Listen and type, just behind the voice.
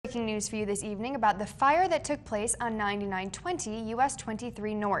breaking news for you this evening about the fire that took place on 9920 US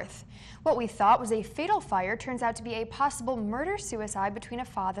 23 North. What we thought was a fatal fire turns out to be a possible murder-suicide between a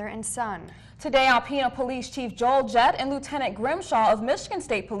father and son. Today, Alpena Police Chief Joel Jett and Lieutenant Grimshaw of Michigan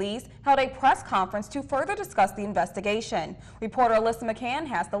State Police held a press conference to further discuss the investigation. Reporter Alyssa McCann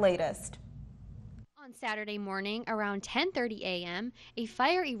has the latest. On Saturday morning, around 10:30 a.m., a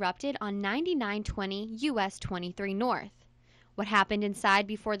fire erupted on 9920 US 23 North. What happened inside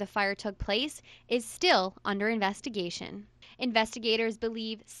before the fire took place is still under investigation. Investigators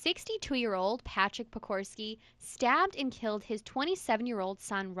believe 62-year-old Patrick Pokorski stabbed and killed his 27-year-old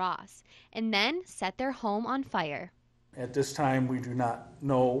son Ross and then set their home on fire. At this time, we do not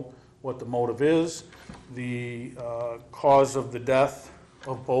know what the motive is. The cause of the death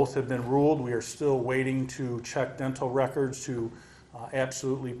of both have been ruled. We are still waiting to check dental records to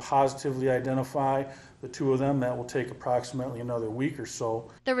absolutely positively identify the two of them. That will take approximately another week or so.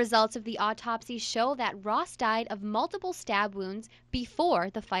 The results of the autopsy show that Ross died of multiple stab wounds before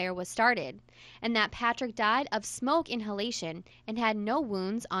the fire was started, and that Patrick died of smoke inhalation and had no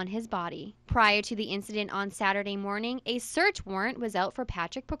wounds on his body. Prior to the incident on Saturday morning, a search warrant was out for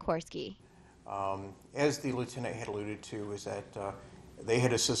Patrick Pokorski. As the lieutenant had alluded to, is that they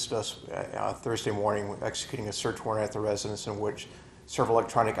had assisted us Thursday morning with executing a search warrant at the residence in which several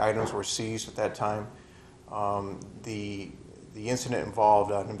electronic items were seized at that time. The incident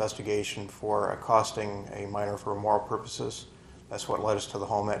involved an investigation for accosting a minor for immoral purposes. That's what led us to the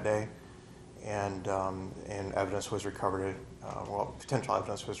home that day, and evidence was recovered. Potential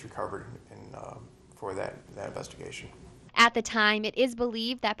evidence was recovered for that investigation. At the time, it is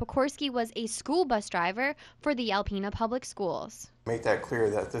believed that Pokorski was a school bus driver for the Alpena Public Schools. Make that clear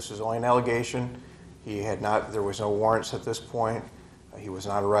that this is only an allegation. There was no warrants at this point. He was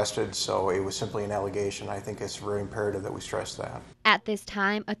not arrested, so it was simply an allegation. I think it's very imperative that we stress that. At this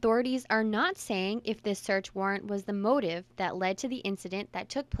time, authorities are not saying if this search warrant was the motive that led to the incident that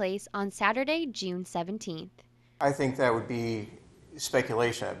took place on Saturday, June 17th. I think that would be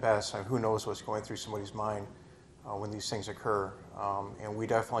speculation at best. Who knows what's going through somebody's mind when these things occur. And we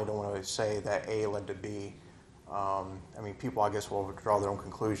definitely don't want to say that A led to B. People, I guess, will draw their own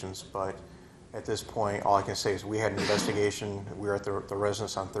conclusions, but at this point, all I can say is we had an investigation. We were at the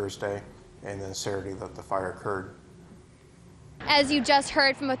residence on Thursday, and then Saturday that the fire occurred. As you just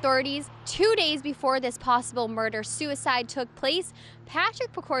heard from authorities, 2 days before this possible murder-suicide took place,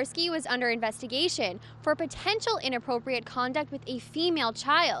 Patrick Pokorski was under investigation for potential inappropriate conduct with a female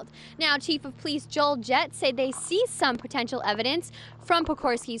child. Now, Chief of Police Joel Jett said they seized some potential evidence from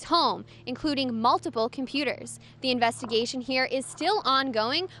Pokorski's home, including multiple computers. The investigation here is still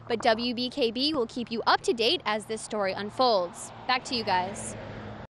ongoing, but WBKB will keep you up to date as this story unfolds. Back to you guys.